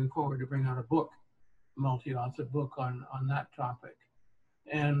 we're moving forward to bring out a book, multi-authored book on that topic.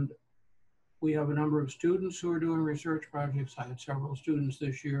 And we have a number of students who are doing research projects. I had several students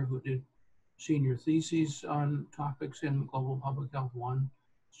this year who did senior theses on topics in global public health. One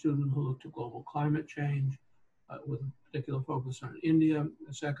student who looked at global climate change with a particular focus on India.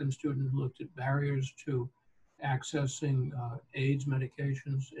 A second student who looked at barriers to accessing AIDS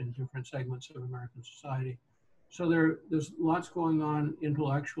medications in different segments of American society. So there's lots going on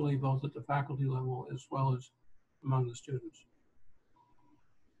intellectually, both at the faculty level as well as among the students.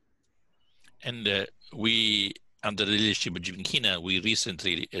 And we, under the leadership of Jim Kina, we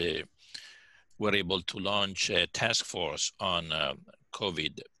recently were able to launch a task force on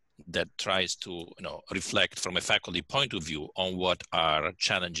COVID that tries to reflect from a faculty point of view on what are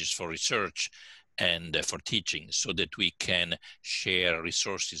challenges for research and for teaching, so that we can share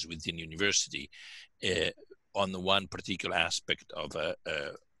resources within university on the one particular aspect of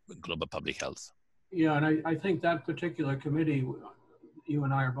global public health. Yeah, and I think that particular committee, you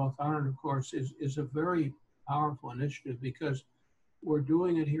and I are both on it, of course, is a very powerful initiative, because we're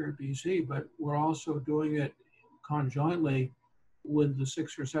doing it here at BC, but we're also doing it conjointly with the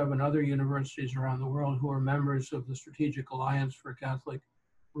 6 or 7 other universities around the world who are members of the Strategic Alliance for Catholic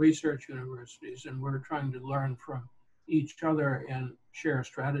Research Universities. And we're trying to learn from each other and share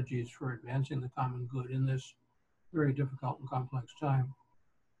strategies for advancing the common good in this very difficult and complex time.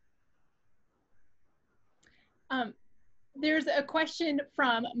 There's a question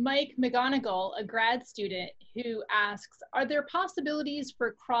from Mike McGonigal, a grad student, who asks, are there possibilities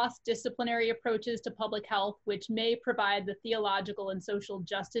for cross-disciplinary approaches to public health which may provide the theological and social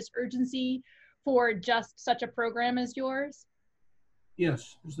justice urgency for just such a program as yours?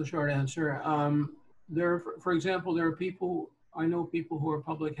 Yes, is the short answer. For example, there are people, I know people who are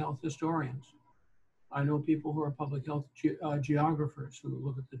public health historians. I know people who are public health geographers who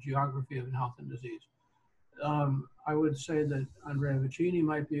look at the geography of health and disease. I would say that Andrea Vicini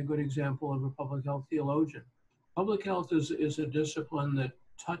might be a good example of a public health theologian. Public health is a discipline that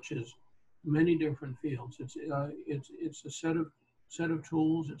touches many different fields. It's a set of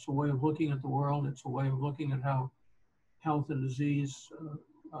tools. It's a way of looking at the world. It's a way of looking at how health and disease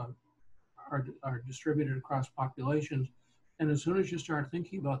are distributed across populations. And as soon as you start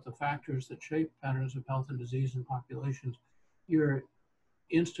thinking about the factors that shape patterns of health and disease in populations, you're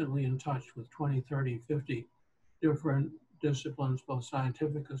instantly in touch with 20, 30, 50 different disciplines, both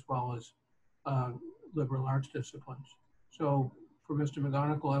scientific as well as liberal arts disciplines. So for Mr.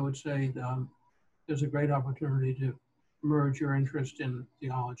 McGonigal, I would say there's a great opportunity to merge your interest in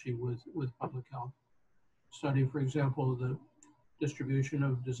theology with public health. Study, for example, the distribution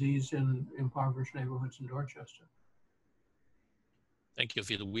of disease in impoverished neighborhoods in Dorchester. Thank you,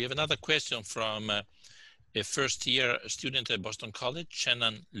 Phil. We have another question from a first-year student at Boston College,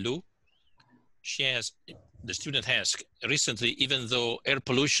 Shannon Liu. The student asks, recently, even though air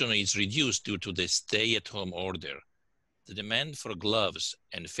pollution is reduced due to the stay-at-home order, the demand for gloves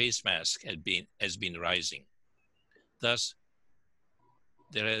and face masks has been rising. Thus,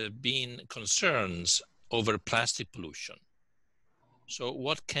 there have been concerns over plastic pollution. So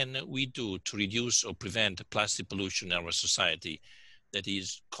what can we do to reduce or prevent plastic pollution in our society that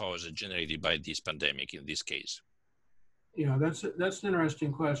is generated by this pandemic in this case? Yeah, that's an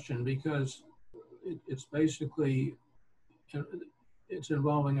interesting question, because it's basically, it's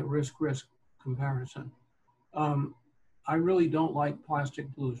involving a risk-risk comparison. I really don't like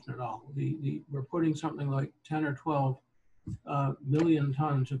plastic pollution at all. We're putting something like 10 or 12 million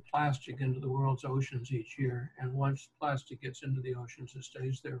tons of plastic into the world's oceans each year. And once plastic gets into the oceans, it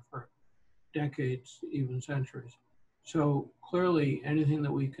stays there for decades, even centuries. So clearly, anything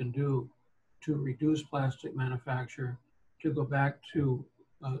that we can do to reduce plastic manufacture, to go back to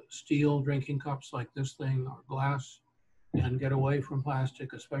steel drinking cups like this thing or glass, and get away from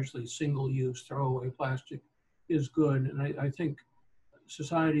plastic, especially single-use throwaway plastic, is good. And I think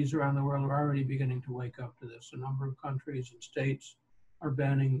societies around the world are already beginning to wake up to this. A number of countries and states are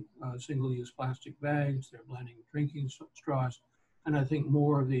banning single-use plastic bags. They're banning drinking straws. And I think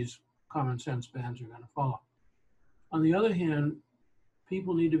more of these common sense bans are going to follow. On the other hand,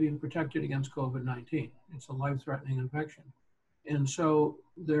 people need to be protected against COVID-19. It's a life-threatening infection. And so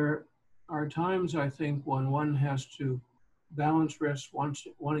there are times, I think, when one has to balance risks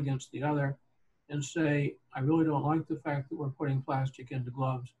one against the other and say, I really don't like the fact that we're putting plastic into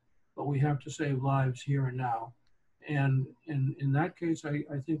gloves, but we have to save lives here and now. And in that case, I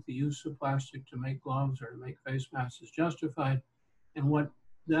think the use of plastic to make gloves or to make face masks is justified. And what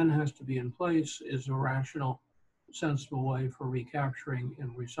then has to be in place is a rational, sensible way for recapturing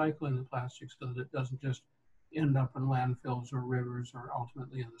and recycling the plastic so that it doesn't just end up in landfills or rivers or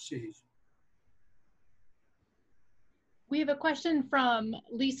ultimately in the seas. We have a question from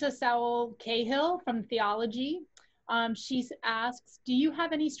Lisa Sowell Cahill from Theology. She asks, do you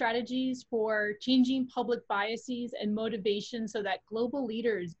have any strategies for changing public biases and motivations so that global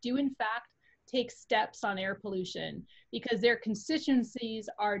leaders do in fact take steps on air pollution because their constituencies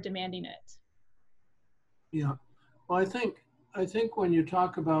are demanding it? Yeah, well, I think when you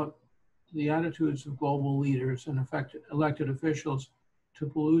talk about the attitudes of global leaders and elected officials to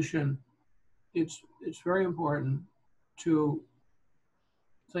pollution, it's very important to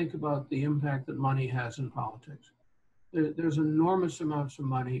think about the impact that money has in politics. There's enormous amounts of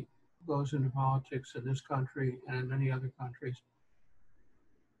money goes into politics in this country and in many other countries.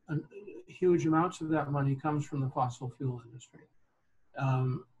 And huge amounts of that money comes from the fossil fuel industry.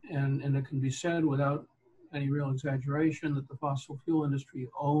 And it can be said without any real exaggeration that the fossil fuel industry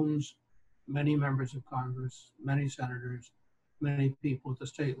owns many members of Congress, many senators, many people at the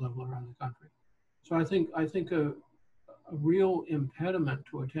state level around the country. So I think a real impediment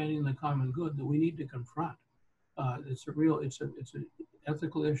to attaining the common good that we need to confront. It's an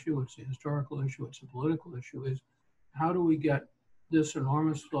ethical issue, it's a historical issue, it's a political issue, is how do we get this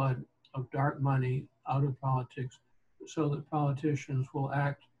enormous flood of dark money out of politics so that politicians will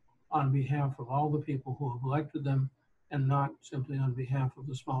act on behalf of all the people who have elected them and not simply on behalf of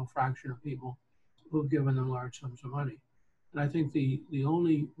the small fraction of people who have given them large sums of money. And I think the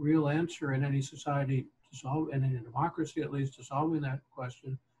only real answer in any society to solve, and in a democracy at least, to solving that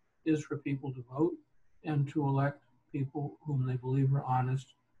question is for people to vote and to elect people whom they believe are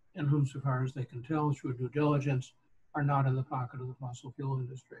honest and whom, so far as they can tell through due diligence, are not in the pocket of the fossil fuel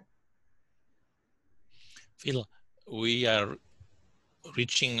industry. Phil, we are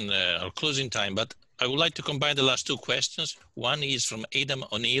reaching our closing time, but I would like to combine the last two questions. One is from Adam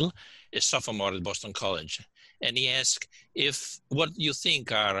O'Neill, a sophomore at Boston College. And he asks what you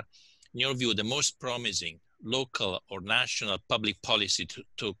think are, in your view, the most promising local or national public policy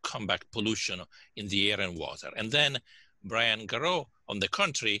to combat pollution in the air and water. And then Brian Garreau, on the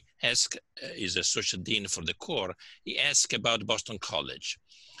contrary, is associate dean for the core. He asked about Boston College.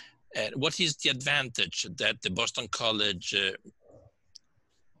 What is the advantage that the Boston College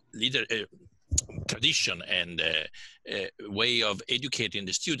tradition and way of educating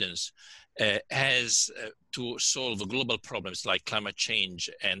the students has to solve global problems like climate change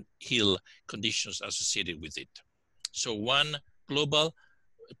and ill conditions associated with it? So one global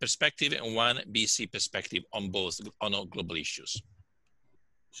perspective and one BC perspective on all global issues.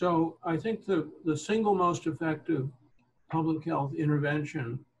 So I think the single most effective public health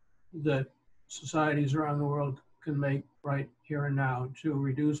intervention that societies around the world can make right here and now to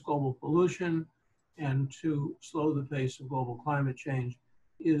reduce global pollution and to slow the pace of global climate change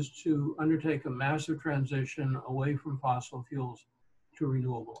is to undertake a massive transition away from fossil fuels to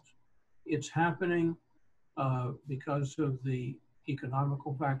renewables. It's happening because of the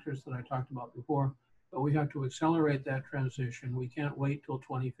economical factors that I talked about before, but we have to accelerate that transition. We can't wait till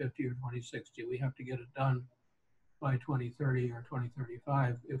 2050 or 2060. We have to get it done by 2030 or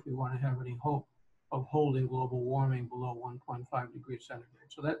 2035 if we want to have any hope of holding global warming below 1.5 degrees centigrade.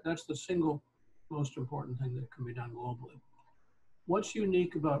 So that's the single most important thing that can be done globally. What's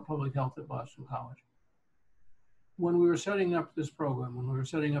unique about public health at Boston College? When we were setting up this program, when we were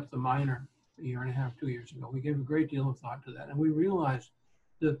setting up the minor a year and a half, 2 years ago, we gave a great deal of thought to that. And we realized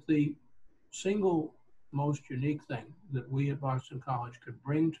that the single most unique thing that we at Boston College could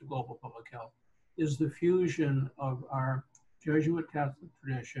bring to global public health is the fusion of our Jesuit Catholic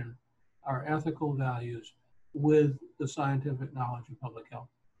tradition, our ethical values with the scientific knowledge of public health.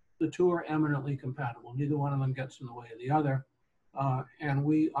 The two are eminently compatible. Neither one of them gets in the way of the other. And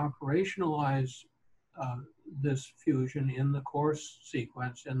we operationalize this fusion in the course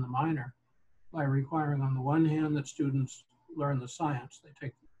sequence in the minor by requiring, on the one hand, that students learn the science. They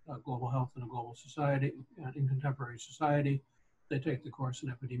take global health in a global society, in contemporary society. They take the course in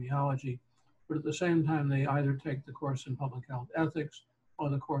epidemiology. But at the same time, they either take the course in public health ethics or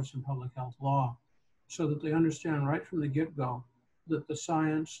the course in public health law, so that they understand right from the get-go that the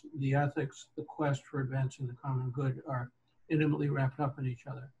science, the ethics, the quest for advancing the common good are intimately wrapped up in each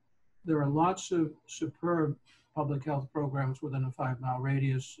other. There are lots of superb public health programs within a 5-mile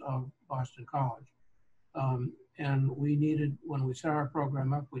radius of Boston College. And we needed, when we set our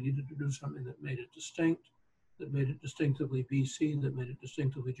program up, we needed to do something that made it distinct, that made it distinctively BC, that made it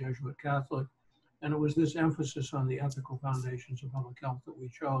distinctively Jesuit Catholic. And it was this emphasis on the ethical foundations of public health that we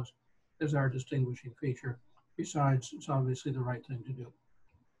chose as our distinguishing feature. Besides, it's obviously the right thing to do.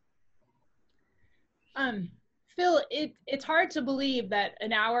 Phil, it's hard to believe that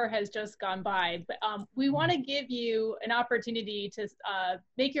an hour has just gone by, but we want to give you an opportunity to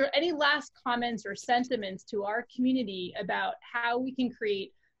make any last comments or sentiments to our community about how we can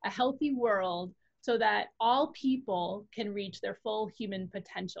create a healthy world so that all people can reach their full human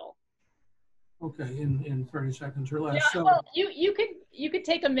potential. Okay, in 30 seconds or less. Yeah, so, well, you could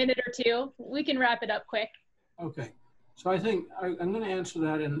take a minute or two. We can wrap it up quick. Okay, so I think I'm going to answer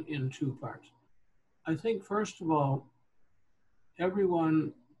that in two parts. I think, first of all,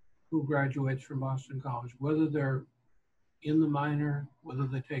 everyone who graduates from Boston College, whether they're in the minor, whether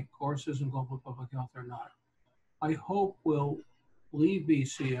they take courses in global public health or not, I hope will leave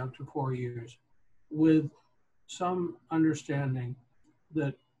BC after 4 years with some understanding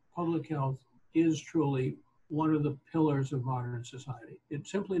that public health is truly one of the pillars of modern society.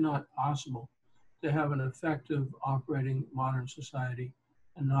 It's simply not possible to have an effective operating modern society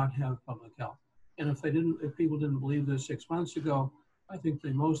and not have public health. And if people didn't believe this 6 months ago, I think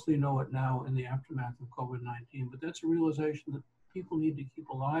they mostly know it now in the aftermath of COVID-19. But that's a realization that people need to keep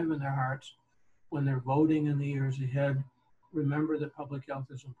alive in their hearts when they're voting in the years ahead. Remember that public health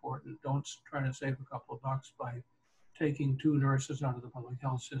is important. Don't try to save a couple of bucks by taking 2 nurses out of the public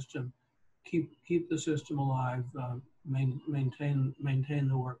health system. Keep the system alive, maintain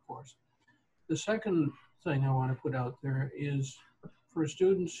the workforce. The second thing I want to put out there is for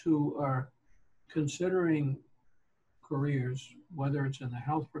students who are considering careers, whether it's in the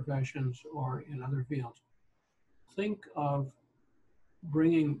health professions or in other fields, think of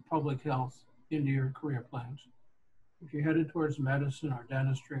bringing public health into your career plans. If you're headed towards medicine or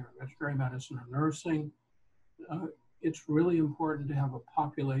dentistry or veterinary medicine or nursing, it's really important to have a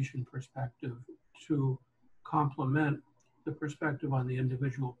population perspective to complement the perspective on the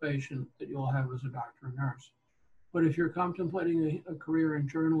individual patient that you'll have as a doctor or nurse. But if you're contemplating a career in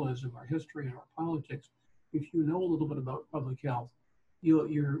journalism or history or politics, if you know a little bit about public health,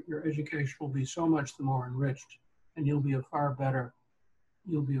 your education will be so much the more enriched, and you'll be a far better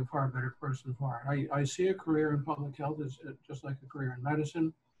person for it. I see a career in public health as just like a career in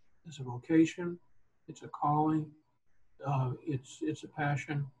medicine. It's a vocation, it's a calling, it's a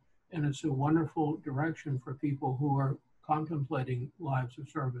passion, and it's a wonderful direction for people who are contemplating lives of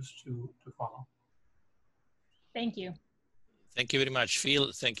service to follow. Thank you. Thank you very much,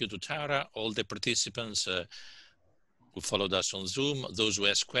 Phil. Thank you to Tara, all the participants who followed us on Zoom, those who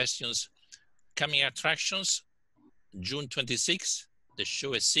asked questions. Coming attractions, June 26th, the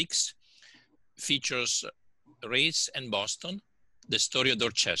show at 6 features Race and Boston, the story of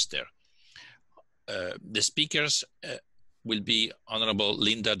Dorchester. The speakers will be Honorable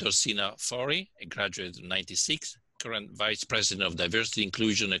Linda Dorsina Forey, a graduate of 96, current Vice President of Diversity,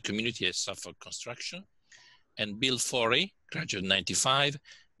 Inclusion and Community at Suffolk Construction, and Bill Forey, graduate of 95,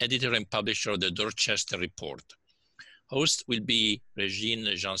 editor and publisher of the Dorchester Report. Host will be Regine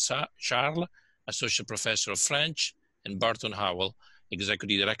Jean-Charles, Associate Professor of French, and Barton Howell,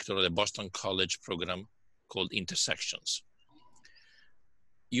 Executive Director of the Boston College program called Intersections.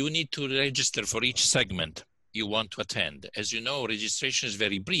 You need to register for each segment you want to attend. As you know, registration is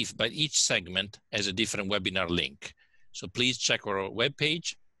very brief, but each segment has a different webinar link. So please check our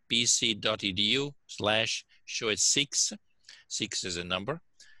webpage, bc.edu/show@6, 6 is a number,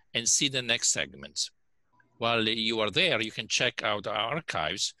 and see the next segments. While you are there, you can check out our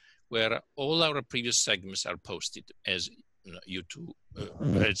archives where all our previous segments are posted as YouTube,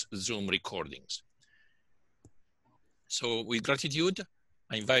 as Zoom recordings. So with gratitude,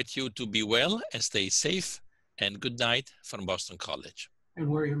 I invite you to be well and stay safe, and good night from Boston College. And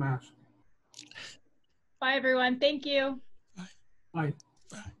wear your mask. Bye, everyone. Thank you. Bye.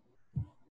 Bye.